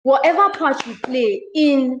whatever part you play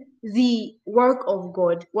in the work of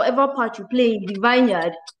God, whatever part you play in the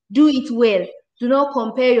vineyard, do it well. Do not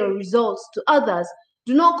compare your results to others.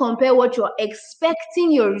 Do not compare what you're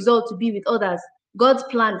expecting your result to be with others. God's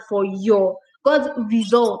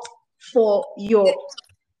result for your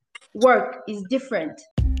work is different.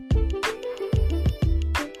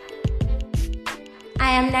 I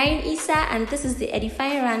am Narin Isa, and this is the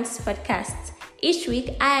Edifying Rants podcast. Each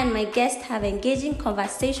week, I and my guests have engaging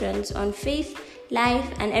conversations on faith,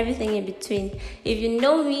 life, and everything in between. If you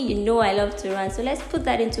know me, you know I love to rant, so let's put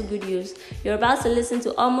that into good use. You're about to listen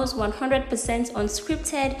to almost 100%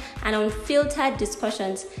 unscripted and unfiltered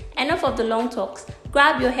discussions. Enough of the long talks.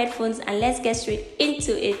 Grab your headphones and let's get straight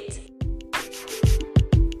into it.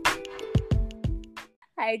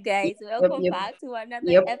 Hi guys, welcome back to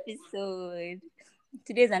another episode.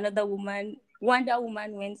 Today's another Wonder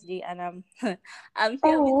Woman Wednesday, and I'm here with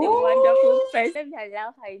a wonderful person. Let me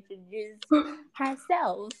allow her introduce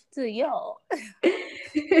herself to y'all.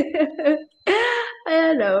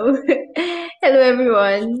 Hello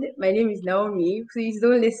everyone. My name is Naomi. Please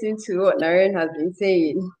don't listen to what Naren has been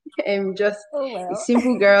saying. I'm just a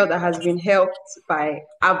simple girl that has been helped by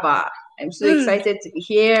Abba. I'm so excited to be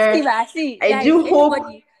here.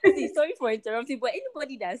 Sorry for interrupting, but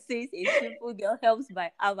anybody that says a simple girl helps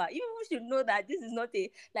by Abba, you should know that this is not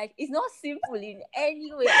it's not simple in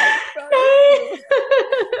any way. I promise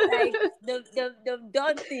you. They've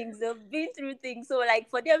done things, they've been through things. So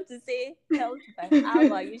for them to say helped by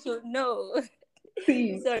Abba, you should know.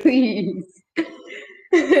 Please.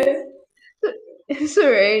 It's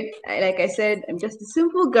alright. Like I said, I'm just a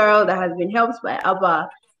simple girl that has been helped by Abba.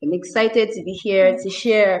 I'm excited to be here to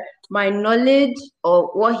share my knowledge of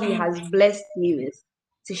what he has blessed me with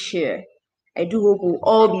to share. I do hope we'll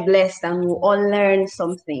all be blessed and we'll all learn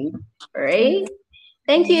something. All right?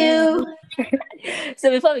 Thank you. So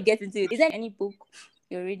before we get into it, is there any book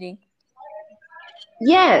you're reading?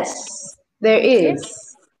 Yes, there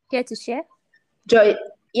is. Care to share? Joyce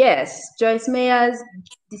Meyer's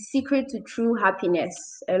The Secret to True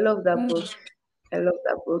Happiness. I love that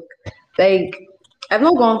book. I've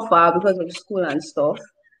not gone far because of school and stuff,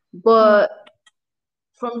 but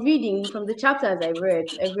from the chapters I've read,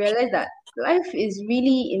 I've realized that life is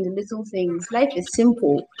really in the little things. Life is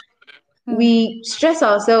simple. We stress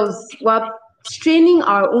ourselves while straining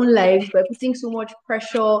our own lives by putting so much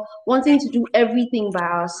pressure, wanting to do everything by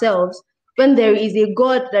ourselves, when there is a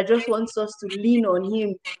God that just wants us to lean on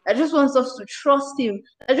him, that just wants us to trust him,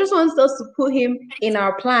 that just wants us to put him in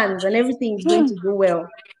our plans and everything is going to go well.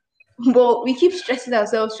 But we keep stressing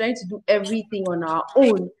ourselves trying to do everything on our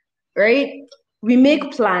own, right? We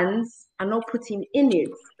make plans and not put him in it.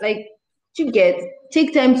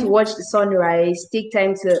 Take time to watch the sunrise, take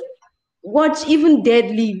time to watch even dead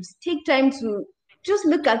leaves, take time to just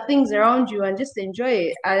look at things around you and just enjoy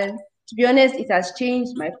it. And to be honest, it has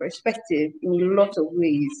changed my perspective in a lot of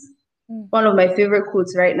ways. One of my favorite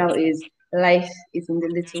quotes right now is, life is in the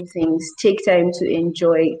little things. Take time to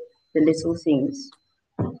enjoy the little things.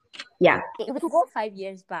 Yeah. If we could go 5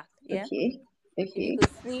 years back, yeah? Okay. If you could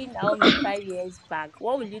see Naomi 5 years back,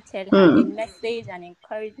 what would you tell her? A message, an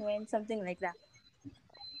encouragement, something like that?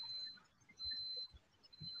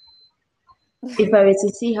 If I were to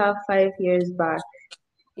see her 5 years back,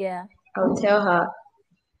 yeah, I'll tell her,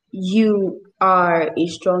 you are a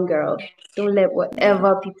strong girl. Don't let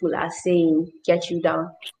whatever people are saying get you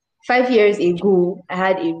down. 5 years ago, I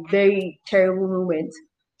had a very terrible moment.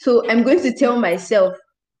 So I'm going to tell myself,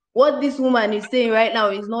 what this woman is saying right now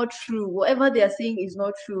is not true. Whatever they are saying is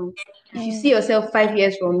not true. If you see yourself 5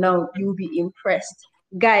 years from now, you'll be impressed.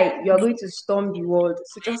 Guy, you're going to storm the world.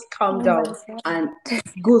 So just calm down and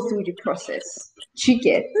go through the process.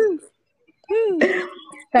 Chicken.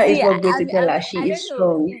 That is what I'm going to tell her. She is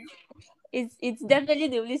strong. It's definitely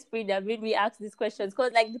the Holy Spirit that made me ask these questions,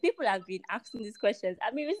 because the people have been asking these questions.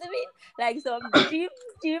 I mean, receiving some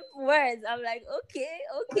deep words. I'm like, okay.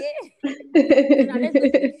 So now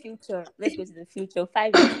let's go to the future.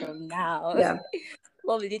 5 years from now. Yeah.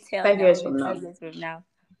 What will you tell 5 years from now? 5 years from now.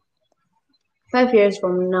 5 years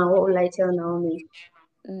from now, what will I tell Naomi?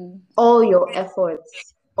 All your efforts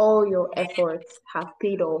have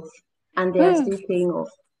paid off, and they are still paying off.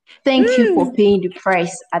 Thank you for paying the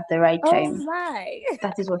price at the right time. Oh my!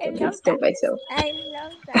 That is what I'm going to tell myself. I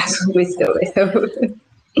love that. That's what I'm going to tell myself.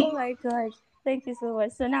 Oh my gosh! Thank you so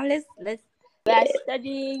much. So now let's. We are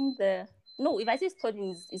studying the. No, if I say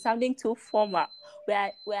studying, it's sounding too formal. We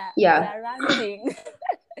are ranting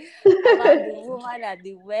about the woman at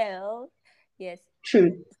the well. Yes.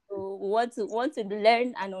 True. So we want to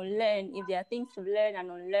learn and unlearn. If there are things to learn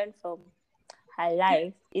and unlearn from her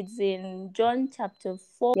life. It's in John chapter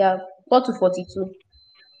 4. Yeah, 4 to 42.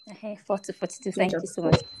 4 to 42. John Thank you chapter so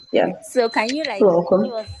 4. much. Yeah. So can you You're welcome.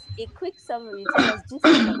 give us a quick summary? Tell us just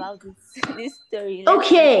about this story. Let's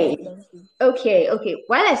Okay. get something. Okay.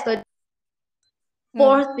 While I studied,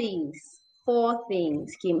 Mm. four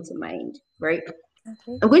things came to mind, right?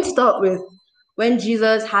 Okay. I'm going to start with when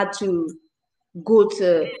Jesus had to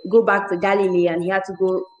go back to Galilee, and he had to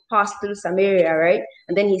go pass through Samaria, right?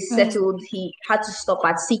 And then he had to stop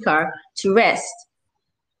at Sychar to rest.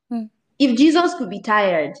 Mm. If Jesus could be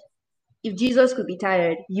tired,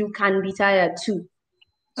 you can be tired too.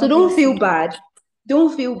 So don't feel bad.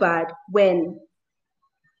 Don't feel bad when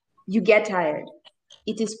you get tired.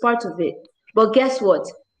 It is part of it. But guess what?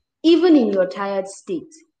 Even in your tired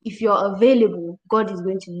state, if you're available, God is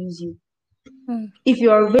going to use you. Mm. If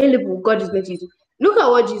you're available, God is going to use you. Look at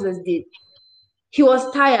what Jesus did. He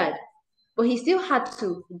was tired, but he still had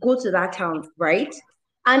to go to that town, right?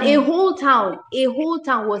 And a whole town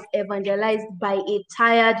was evangelized by a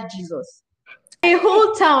tired Jesus. A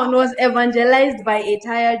whole town was evangelized by a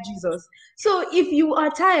tired Jesus. So if you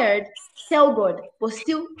are tired, tell God, but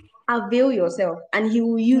still avail yourself, and he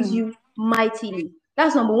will use you mightily.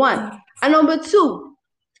 That's number one. And number two,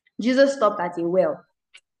 Jesus stopped at a well,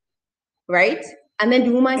 right? And then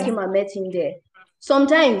the woman came and met him there.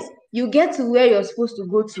 Sometimes you get to where you're supposed to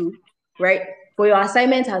go to, right? But your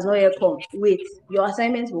assignment has not yet come. Wait, your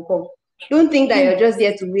assignment will come. Don't think that you're just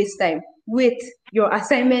there to waste time. Wait, your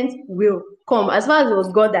assignment will come. As far as it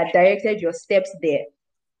was God that directed your steps there,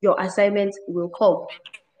 your assignment will come.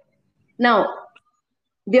 Now,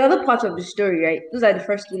 the other part of the story, right? Those are the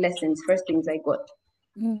first two lessons, first things I got.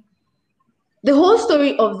 The whole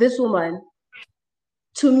story of this woman,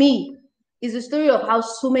 to me, is the story of how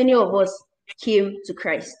so many of us came to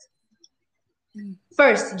Christ.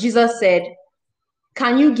 First, Jesus said,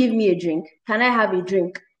 "Can you give me a drink? Can I have a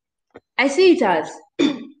drink?" I see it as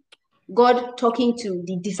God talking to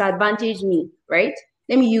the disadvantaged me, right?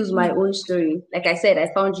 Let me use my own story. Like I said,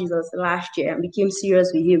 I found Jesus last year and became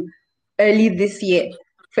serious with him early this year.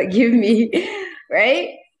 Forgive me,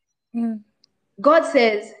 right? God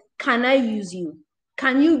says, "Can I use you?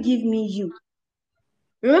 Can you give me you?"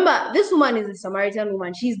 Remember, this woman is a Samaritan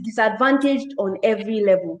woman. She's disadvantaged on every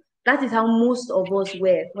level. That is how most of us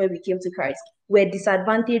were when we came to Christ. We're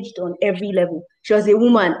disadvantaged on every level. She was a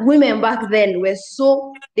woman. Women back then were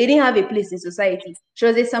they didn't have a place in society. She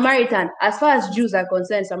was a Samaritan. As far as Jews are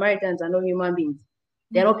concerned, Samaritans are not human beings.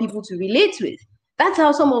 They're not people to relate with. That's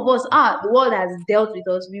how some of us are. The world has dealt with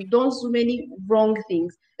us. We've done so many wrong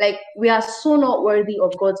things. Like, we are so not worthy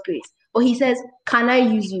of God's grace. But he says, "Can I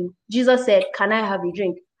use you?" Jesus said, "Can I have a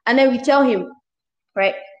drink?" And then we tell him,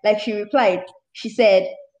 right? Like she replied, she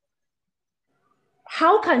said,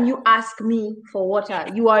 "How can you ask me for water?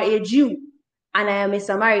 You are a Jew and I am a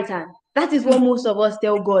Samaritan." That is what most of us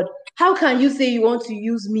tell God. How can you say you want to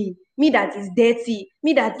use me? Me that is dirty,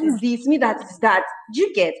 me that is this, me that is that. Do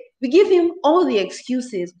you get? We give him all the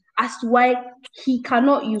excuses as to why he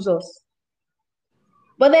cannot use us.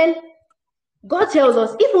 But then God tells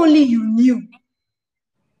us, if only you knew.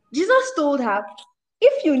 Jesus told her,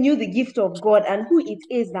 if you knew the gift of God and who it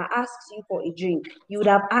is that asks you for a drink, you would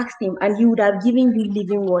have asked him and he would have given you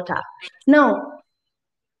living water. Now,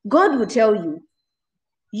 God will tell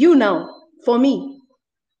you now, for me,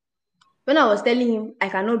 when I was telling him I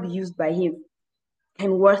cannot be used by him,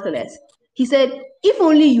 I'm worthless. He said, if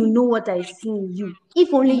only you know what I see in you,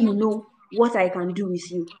 if only you know what I can do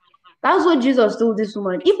with you. That's what Jesus told this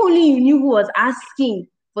woman. If only you knew who was asking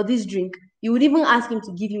for this drink, you would even ask him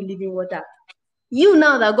to give you living water. You,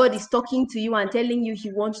 now that God is talking to you and telling you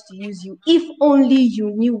he wants to use you, if only you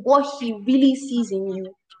knew what he really sees in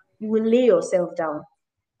you, you will lay yourself down.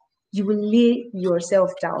 You will lay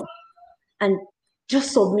yourself down and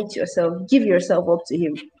just submit yourself, give yourself up to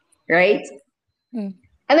him, right? And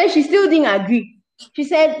then she still didn't agree. She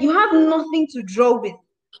said, you have nothing to draw with,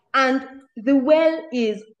 and the well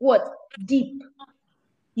is what? Deep.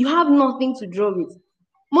 You have nothing to draw with.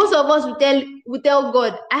 Most of us will tell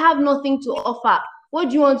God, I have nothing to offer. What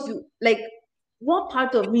do you want to, like, what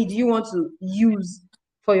part of me do you want to use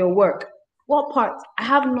for your work? What part? I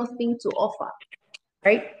have nothing to offer,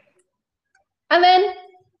 right? And then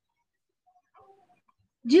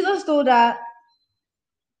Jesus told her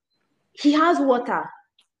he has water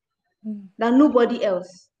that nobody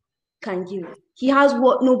else can give. He has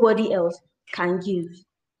what nobody else can give.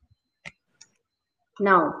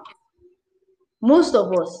 Now, most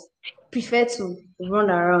of us prefer to run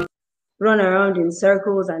around in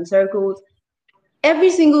circles and circles. Every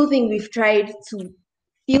single thing we've tried to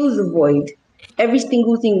fill the void, every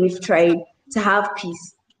single thing we've tried to have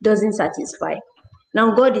peace doesn't satisfy.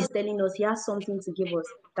 Now God is telling us he has something to give us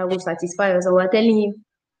that will satisfy us. And we're telling him,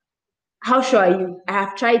 how sure are you? I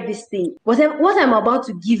have tried this thing. What I'm about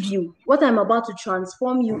to give you, what I'm about to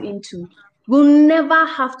transform you into, will never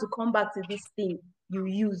have to come back to this thing you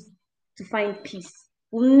use to find peace.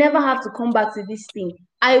 We'll never have to come back to this thing.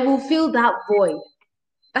 I will fill that void.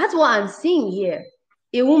 That's what I'm seeing here.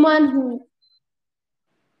 A woman who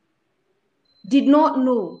did not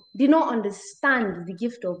know, did not understand the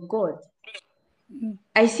gift of God.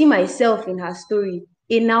 I see myself in her story.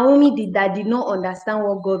 A Naomi that did not understand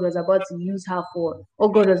what God was about to use her for,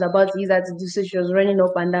 what God was about to use her to do, so she was running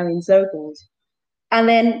up and down in circles. And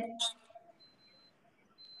then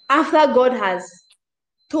after God has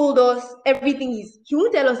told us everything, he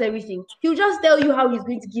won't tell us everything. He'll just tell you how he's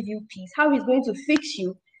going to give you peace, how he's going to fix you.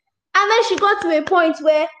 And then she got to a point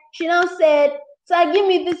where she now said, so give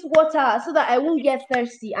me this water so that I won't get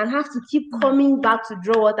thirsty and have to keep coming back to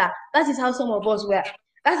draw water. That is how some of us were.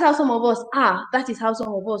 That's how some of us are. That is how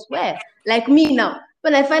some of us were. Like me now.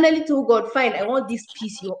 When I finally told God, fine, I want this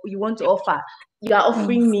peace you want to offer. You are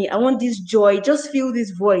offering me. I want this joy. Just fill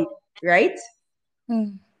this void, right?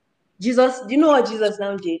 Jesus, do you know what Jesus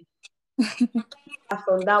now did?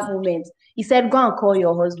 From that moment, he said, go and call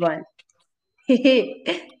your husband.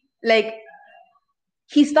 Like,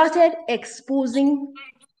 he started exposing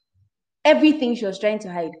everything she was trying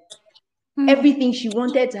to hide, everything she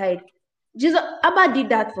wanted to hide. Jesus, Abba did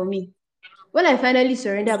that for me. When I finally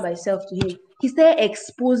surrendered myself to him, he started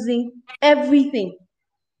exposing everything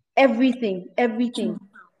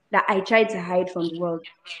that I tried to hide from the world.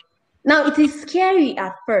 Now, it is scary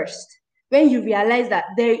at first when you realize that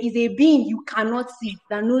there is a being you cannot see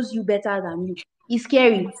that knows you better than you. It's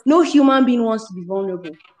scary. No human being wants to be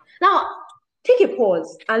vulnerable. Now, take a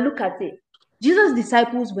pause and look at it. Jesus'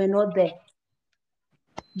 disciples were not there.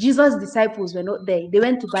 Jesus' disciples were not there. They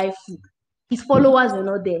went to buy food. His followers were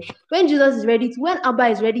not there. When Abba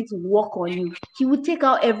is ready to work on you, he will take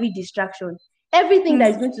out every distraction. Everything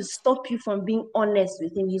that is going to stop you from being honest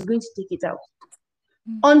with him, he's going to take it out.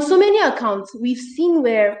 On so many accounts, we've seen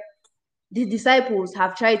where the disciples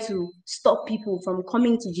have tried to stop people from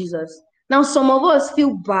coming to Jesus. Now, some of us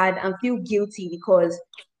feel bad and feel guilty because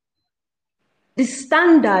the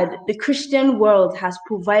standard the Christian world has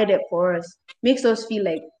provided for us makes us feel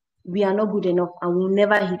like we are not good enough and we'll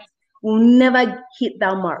never hit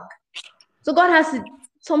that mark. So God has to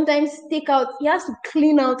sometimes he has to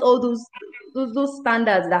clean out all those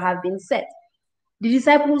standards that have been set. The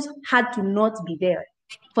disciples had to not be there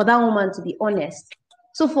for that woman to be honest.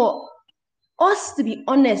 So for us to be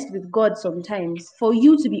honest with God sometimes, for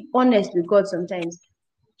you to be honest with God sometimes,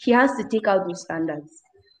 he has to take out those standards.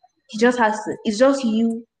 He just has to. It's just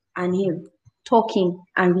you and him talking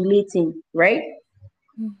and relating, right?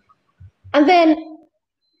 And then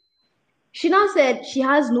she now said she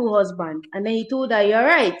has no husband. And then he told her, you're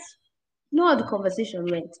right. You know how the conversation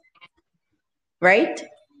went, right?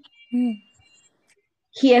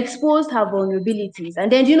 He exposed her vulnerabilities.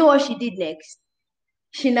 And then do you know what she did next?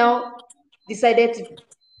 She now decided to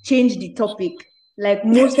change the topic, like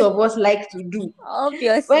most of us like to do.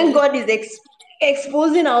 Obviously. When God is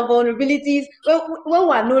exposing our vulnerabilities, when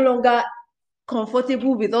we're no longer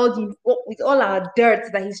comfortable with all our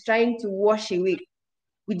dirt that he's trying to wash away,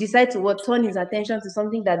 we decide to turn his attention to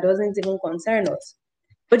something that doesn't even concern us.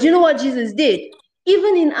 But you know what Jesus did?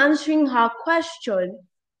 Even in answering her question,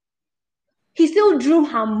 he still drew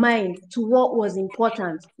her mind to what was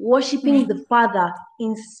important, worshiping the Father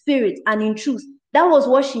in spirit and in truth. That was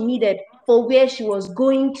what she needed for where she was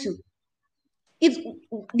going to.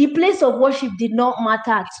 The place of worship did not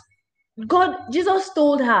matter. Jesus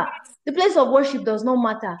told her, the place of worship does not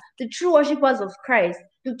matter. The true worshippers of Christ,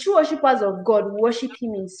 the true worshippers of God, worship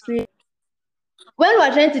him in spirit. When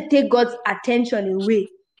we're trying to take God's attention away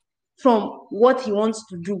from what he wants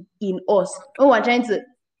to do in us, when we're trying to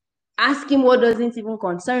ask him what doesn't even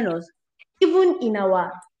concern us, even in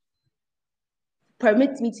our,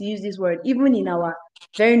 permit me to use this word, even in our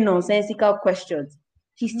very nonsensical questions,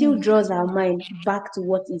 he still draws our mind back to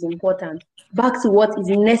what is important, back to what is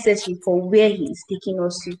necessary for where he is taking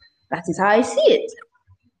us to. That is how I see it.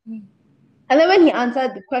 And then when he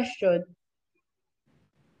answered the question,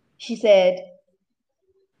 she said,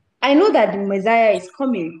 I know that the Messiah is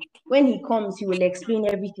coming. When he comes, he will explain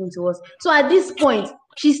everything to us. So at this point,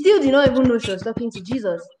 she still did not even know she was talking to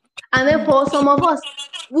Jesus. And then for some of us,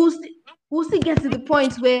 we'll still get to the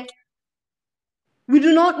point where we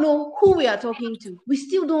do not know who we are talking to. We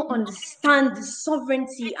still don't understand the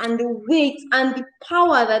sovereignty and the weight and the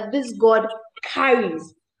power that this God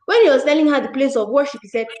carries. When he was telling her the place of worship, he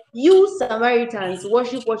said, you Samaritans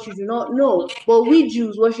worship what you do not know, but we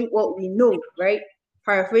Jews worship what we know, right?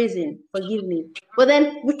 paraphrasing, forgive me. But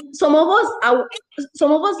then some of us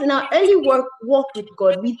in our early walk with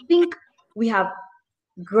God, we think we have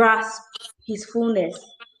grasped his fullness.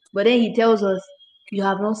 But then he tells us, you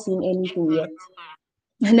have not seen anything yet.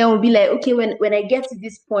 And then we'll be like, okay, when I get to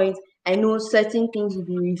this point, I know certain things will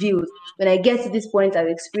be revealed. When I get to this point, I've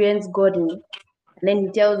experienced God in. And then he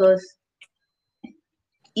tells us,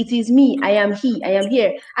 it is me, I am he, I am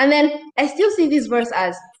here. And then I still see this verse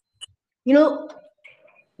as,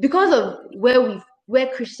 because of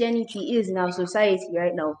where Christianity is in our society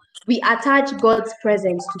right now, we attach God's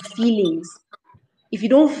presence to feelings. If you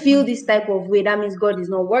don't feel this type of way, that means God is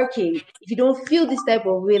not working. If you don't feel this type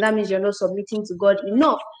of way, that means you're not submitting to God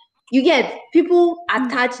enough. You get, people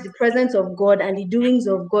attach the presence of God and the doings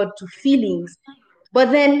of God to feelings.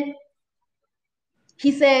 But then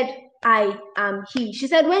he said, I am he. She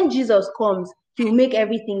said, when Jesus comes, he will make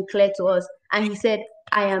everything clear to us. And he said,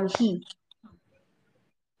 I am he.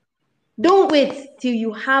 Don't wait till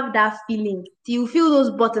you have that feeling, till you feel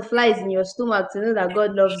those butterflies in your stomach to know that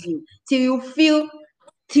God loves you, till you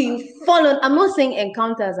fall on. I'm not saying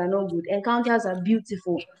encounters are not good. Encounters are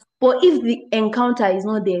beautiful. But if the encounter is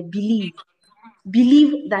not there, believe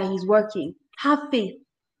that he's working. Have faith.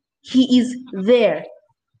 He is there.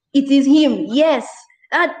 It is him. Yes.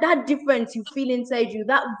 That difference you feel inside you,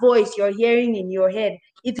 that voice you're hearing in your head,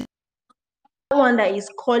 it's the one that is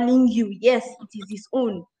calling you. Yes, it is his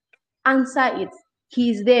own. Answer it.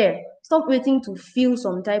 He is there. Stop waiting to feel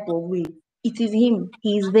some type of way. It is him.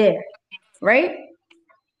 He is there. Right?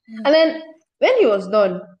 And then when he was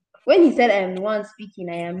done, when he said, I am the one speaking,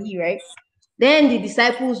 I am he, right? Then the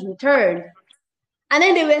disciples returned. And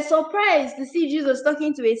then they were surprised to see Jesus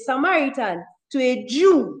talking to a Samaritan, to a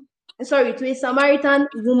Samaritan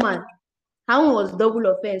woman. Her own was double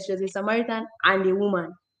offense. She was a Samaritan and a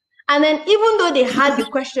woman. And then even though they had the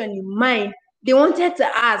question in mind, they wanted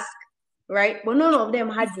to ask, right? But none of them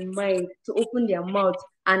had the mind to open their mouth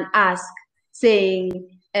and ask, saying,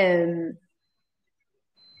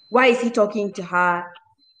 why is he talking to her?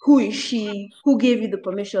 Who is she? Who gave you the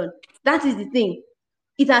permission? That is the thing.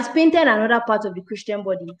 It has painted another part of the Christian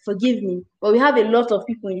body. Forgive me, but we have a lot of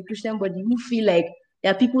people in the Christian body who feel like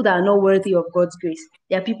there are people that are not worthy of God's grace.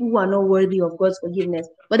 There are people who are not worthy of God's forgiveness.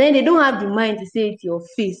 But then they don't have the mind to say it to your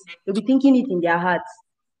face. They'll be thinking it in their hearts.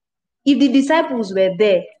 If the disciples were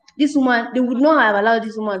there, this woman, they would not have allowed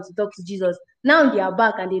this woman to talk to Jesus. Now they are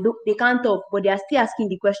back and they can't talk, but they are still asking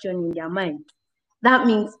the question in their mind. That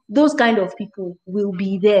means those kind of people will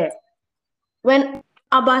be there. When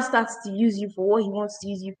Abba starts to use you for what he wants to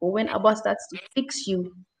use you for, when Abba starts to fix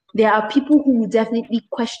you, there are people who will definitely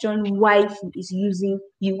question why he is using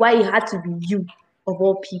you, why it had to be you of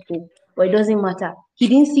all people. But it doesn't matter. He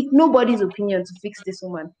didn't seek nobody's opinion to fix this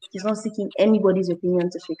woman. He's not seeking anybody's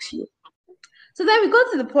opinion to fix you. So then we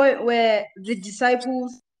got to the point where the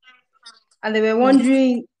disciples, and they were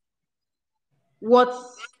wondering why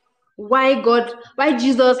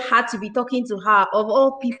Jesus had to be talking to her of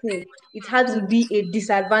all people. It had to be a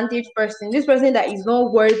disadvantaged person, this person that is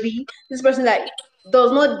not worthy, this person that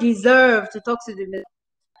does not deserve to talk to them.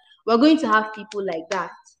 We're going to have people like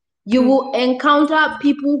that. You will encounter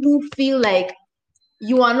people who feel like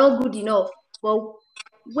you are not good enough. But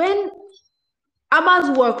when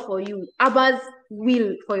Abba's work for you, Abba's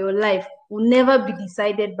will for your life will never be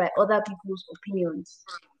decided by other people's opinions.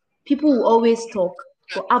 People will always talk,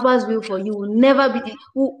 but Abba's will for you will never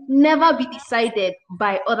be decided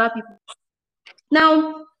by other people.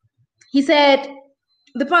 Now, he said,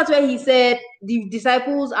 the part where he said the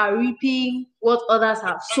disciples are reaping what others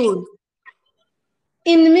have sown.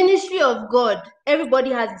 In the ministry of God,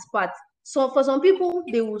 everybody has his part. So for some people,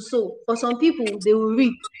 they will sow. For some people, they will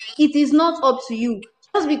reap. It is not up to you.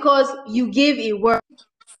 Just because you gave a word,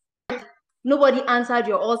 nobody answered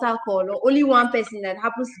your altar call, or only one person that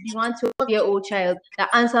happens to be 1 12-year-old child that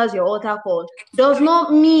answers your altar call, does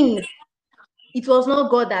not mean it was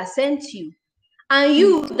not God that sent you. And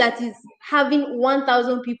you that is having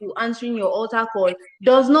 1,000 people answering your altar call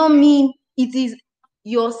does not mean it is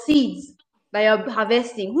your seeds that you're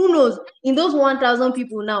harvesting. Who knows? In those 1,000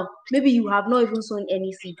 people now, maybe you have not even sown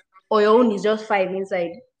any seed, or your own is just 5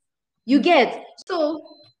 inside. You get? So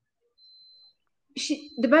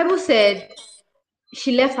the Bible said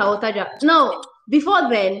she left her altar jar. Now, before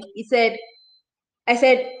then, I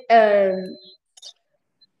said,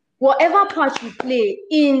 whatever part you play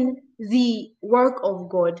in the work of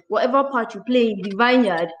God, whatever part you play in the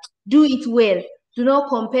vineyard, do it well. Do not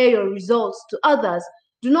compare your results to others.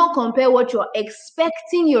 Do not compare what you're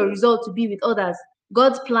expecting your result to be with others.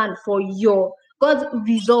 God's result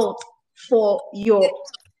for your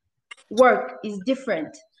work is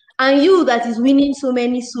different. And you that is winning so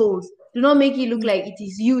many souls, do not make it look like it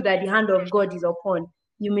is you that the hand of God is upon.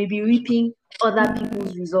 You may be reaping other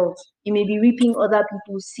people's results. You may be reaping other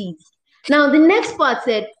people's seeds. Now, the next part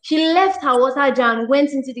said she left her water jar and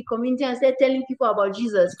went into the community and started telling people about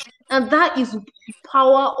Jesus. And that is the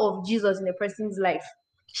power of Jesus in a person's life.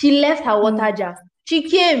 She left her water jar. She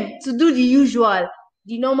came to do the usual,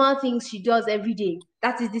 the normal things she does every day.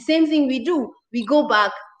 That is the same thing we do. We go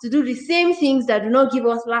back to do the same things that do not give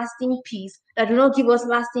us lasting peace, that do not give us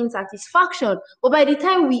lasting satisfaction. But by the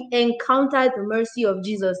time we encounter the mercy of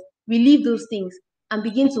Jesus, we leave those things and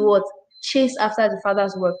begin to what? Chase after the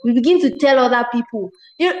Father's work. We begin to tell other people.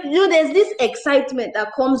 There's this excitement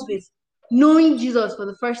that comes with knowing Jesus for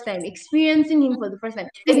the first time, experiencing him for the first time.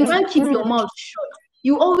 Like you can't keep your mouth shut.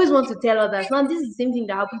 You always want to tell others. Now, this is the same thing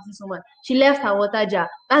that happened to someone. She left her water jar.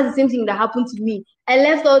 That's the same thing that happened to me. I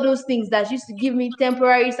left all those things that used to give me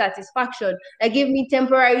temporary satisfaction, that gave me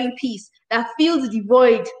temporary peace, that filled the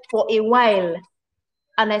void for a while.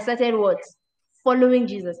 And I started what? Following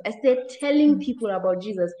Jesus. I started telling people about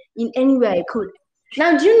Jesus in any way I could.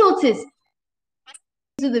 Now, do you notice?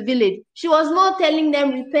 To the village, she was not telling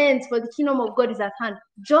them, repent, for the kingdom of God is at hand.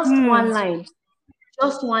 Just one line.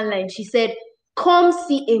 Just one line. She said, come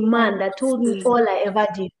see a man that told me all I ever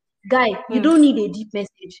did. Guy, you don't need a deep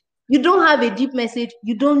message. You don't have a deep message.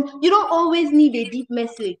 You don't always need a deep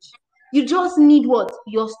message. You just need what?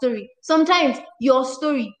 Your story. Sometimes your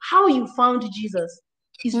story, how you found Jesus,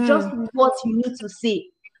 is just what you need to say.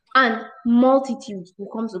 And multitudes will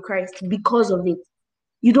come to Christ because of it.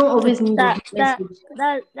 You don't always need a deep message.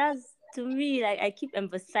 That's to me, like I keep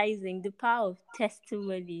emphasizing the power of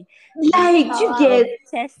testimony. Like you get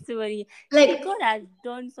testimony. like see, God has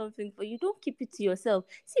done something for you. Don't keep it to yourself.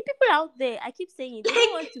 See, people out there, I keep saying it, they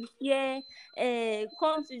don't want to hear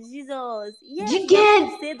come to Jesus. Yes, you they get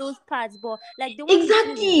want to say those parts, but like they want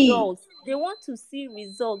to see results. They want to see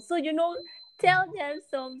results. So tell them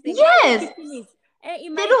something. Yes. Keeping it.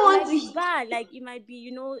 It might be bad, like it might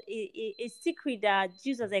be, a secret that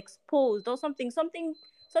Jesus exposed or something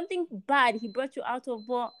bad he brought you out of,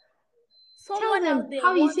 but someone out there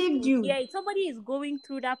how wants he saved you. hear it. Somebody is going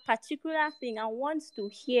through that particular thing and wants to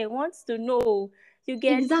hear, wants to know. You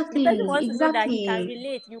get exactly. The person wants to know that he can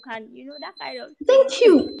relate. You can, that kind of thing. Thank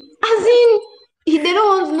you. As in, they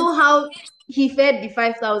don't want to know how he fed the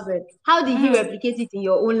 5,000. How did he replicate it in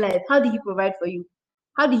your own life? How did he provide for you?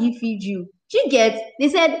 How did he feed you? Do you get? They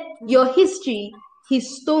said your history,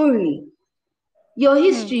 his story. Your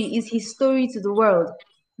history is his story to the world.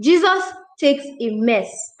 Jesus takes a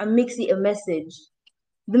mess and makes it a message.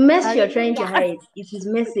 The mess you're trying to hide is his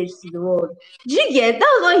message to the world. Do you get?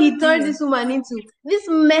 That was what he turned this woman into. This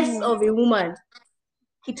mess of a woman.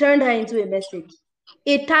 He turned her into a message.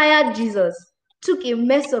 A tired Jesus took a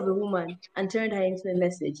mess of a woman and turned her into a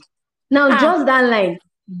message. Now, just that line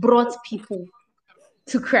brought people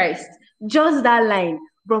to Christ. Just that line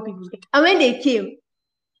brought people to Christ. And when they came,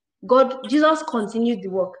 Jesus continued the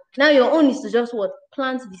work. Now your own is to just what?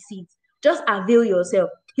 Plant the seeds. Just avail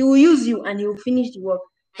yourself. He will use you and he will finish the work.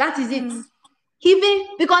 That is it. Even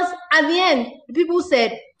because at the end, the people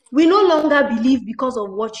said, we no longer believe because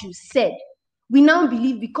of what you said. We now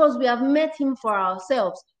believe because we have met him for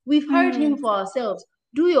ourselves. We've heard him for ourselves.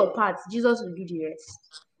 Do your part. Jesus will do the rest.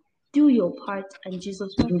 Do your part and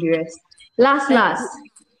Jesus will do the rest. Last.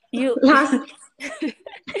 You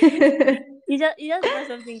just brought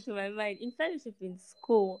something to my mind. In fellowship in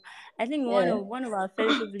school, I think one of our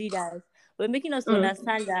fellowship leaders were making us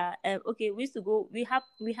understand that we used to go. We have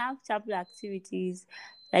chapel activities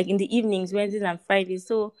like in the evenings, Wednesdays and Fridays.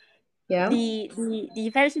 So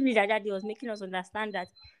the fellowship leader that day was making us understand that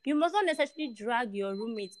you must not necessarily drag your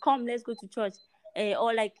roommates. Come, let's go to church,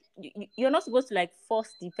 or like you're not supposed to like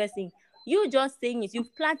force the person. You just saying it.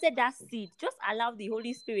 You've planted that seed. Just allow the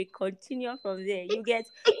Holy Spirit continue from there. You get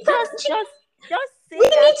just say. We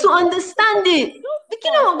need to understand it. The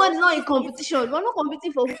kingdom of God is not a competition. We're not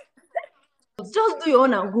competing for. Just do your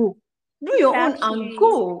own and go. Do your own and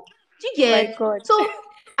go. Do you get? So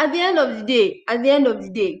at the end of the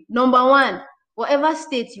day, number one, whatever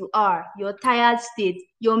state you are, your tired state,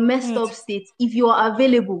 your messed up state, if you are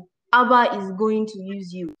available, Abba is going to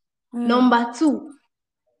use you. Number two,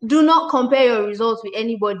 do not compare your results with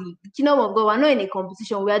anybody. The kingdom of God, we're not in a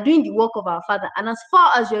competition. We are doing the work of our Father. And as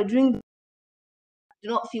far as you're doing, do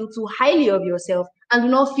not feel too highly of yourself and do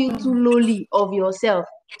not feel too lowly of yourself.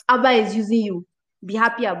 Abba is using you. Be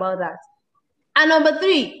happy about that. And number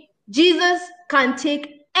three, Jesus can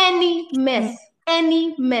take any mess,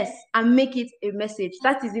 and make it a message.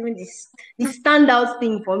 That is even the standout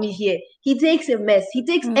thing for me here. He takes a mess. He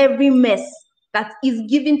takes every mess that is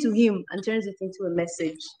given to him and turns it into a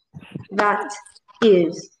message. That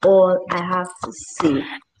is all I have to say.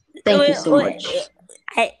 Thank you so much.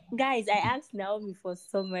 Guys, I asked Naomi for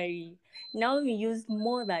summary. Naomi used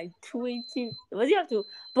more than 20. Was you have to?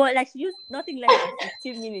 But like she used nothing less than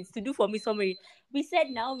 15 minutes to do for me summary. We said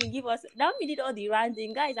Naomi give us. Naomi did all the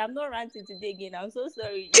ranting. Guys, I'm not ranting today again. I'm so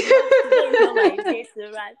sorry. Today is not my day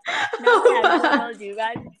to rant. Naomi has done all the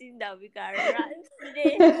ranting that we can rant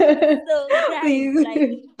today. So guys, Please.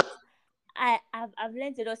 like. I've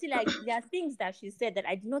learned it. See, like there are things that she said that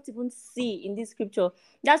I did not even see in this scripture.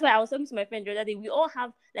 That's why I was talking to my friend the other day. We all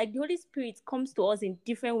have like the Holy Spirit comes to us in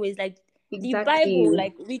different ways. Like the Bible,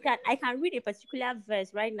 like I can read a particular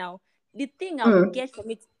verse right now. The thing I will get from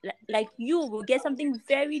it, like you will get something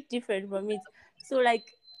very different from it. So like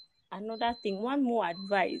another thing, one more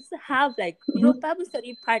advice: have like Bible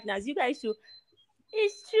study partners. You guys should.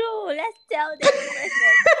 It's true. Let's tell them, Precious.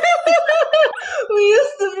 We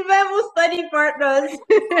used to be Bible study partners.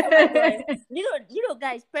 Oh my god! You know,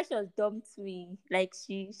 guys. Precious dumped me. Like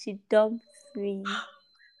she dumped me.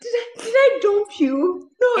 Did I dump you?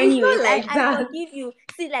 No, Anyways, it's not like that. I forgive you.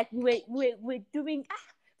 See, like we're doing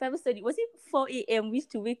Bible study. Was it 4 a.m. we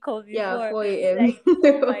used to wake up before? Yeah, 4 a.m. Like,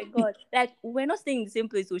 oh my god! Like we're not staying in the same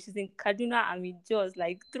place. So she's in Kaduna and we just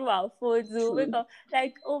like through our phones. We'll wake up.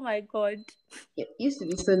 Like, oh my god! It used to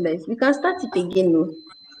be so nice. We can start it again, no?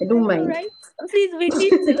 I don't mind. Right? Please, we need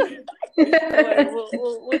to.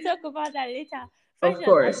 We'll talk about that later. Of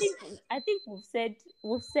course. I think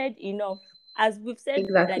we've said enough. As we've said,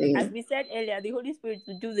 exactly. Like as we said earlier, the Holy Spirit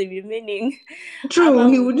will do the remaining. True,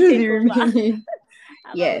 He will do the remaining.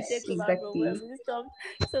 Yes, exactly.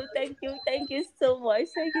 So thank you so much.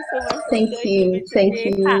 Thank you so much. Thank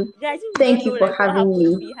you. Guys, thank you for having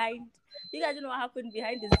me. You guys don't know what happened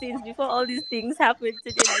behind the scenes before all these things happened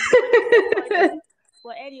today. Like,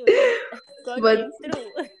 but anyway, God came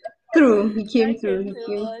through. He came through.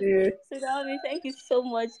 So Naomi, thank you so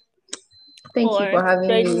much. Thank you for having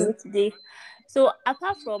me today. So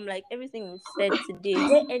apart from like everything we've said today, is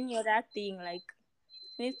there any other thing, like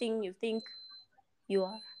anything you think you're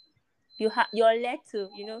led to,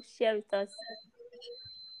 share with us?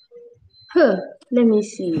 Let me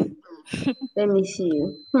see.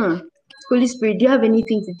 Holy Spirit, do you have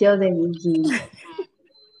anything to tell them again?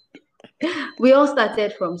 We all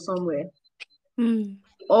started from somewhere.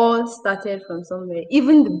 All started from somewhere.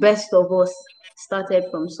 Even the best of us started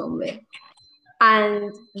from somewhere.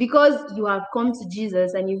 And because you have come to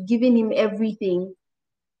Jesus and you've given him everything,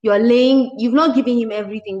 you've not given him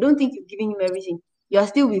everything. Don't think you've given him everything. You are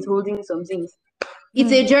still withholding some things.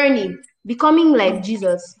 It's a journey. Becoming like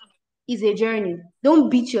Jesus is a journey. Don't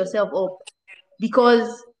beat yourself up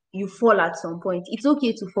because you fall at some point. It's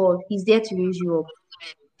okay to fall. He's there to raise you up.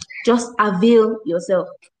 Just avail yourself.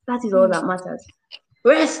 That is all that matters.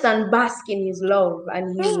 Rest and bask in his love,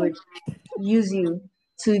 and he would use you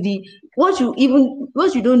to what you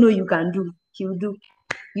don't know you can do, he'll do.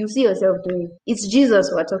 You see yourself doing. It's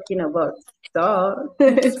Jesus we're talking about. So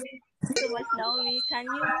much, Naomi. Can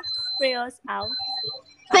you pray us out?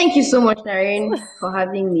 Thank you so much, Naren, for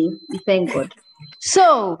having me. We thank God.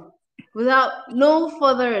 So, without no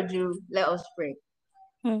further ado, let us pray.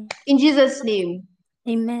 In Jesus' name,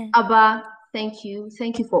 amen. Abba, thank you.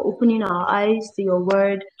 Thank you for opening our eyes to your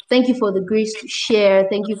word. Thank you for the grace to share.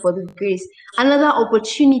 Thank you for the grace. Another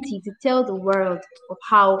opportunity to tell the world of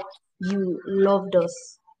how you loved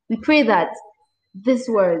us. We pray that these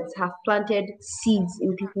words have planted seeds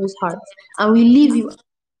in people's hearts, and we leave you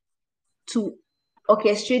to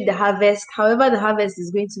orchestrate the harvest. However the harvest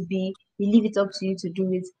is going to be, we leave it up to you to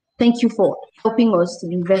do it. Thank you for helping us to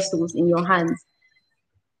be vessels in your hands.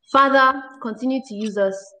 Father, continue to use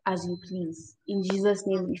us as you please. In Jesus'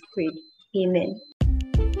 name we've prayed. Amen.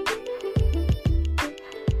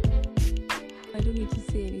 I don't need to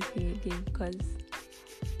say anything again because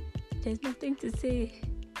there's nothing to say.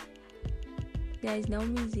 Guys,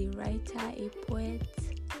 Naomi is a writer, a poet,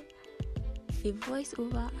 a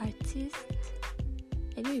voiceover artist.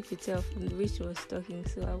 I know you could tell from the way she was talking,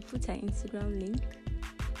 so I'll put her Instagram link.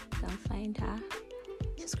 You can find her.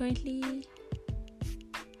 She's currently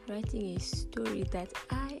writing a story that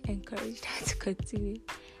I encouraged her to continue.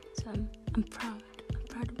 So I'm proud. I'm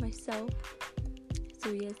proud of myself. So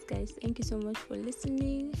yes, guys, thank you so much for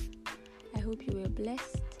listening. I hope you were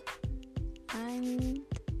blessed. And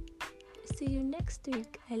see you next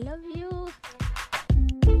week. I love you.